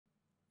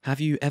Have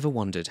you ever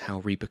wondered how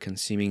Reaper can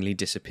seemingly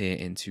disappear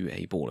into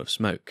a ball of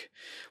smoke?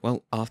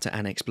 Well, after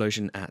an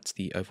explosion at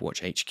the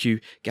Overwatch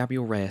HQ,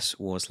 Gabriel Reyes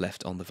was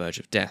left on the verge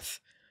of death.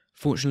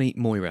 Fortunately,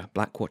 Moira,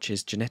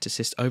 Blackwatch's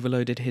geneticist,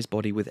 overloaded his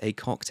body with a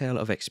cocktail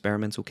of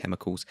experimental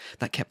chemicals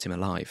that kept him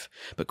alive,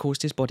 but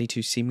caused his body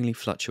to seemingly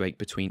fluctuate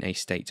between a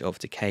state of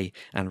decay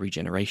and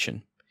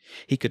regeneration.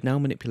 He could now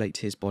manipulate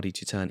his body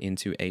to turn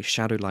into a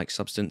shadow-like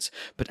substance,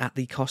 but at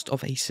the cost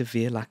of a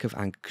severe lack of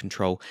anger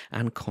control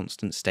and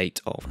constant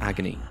state of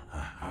agony.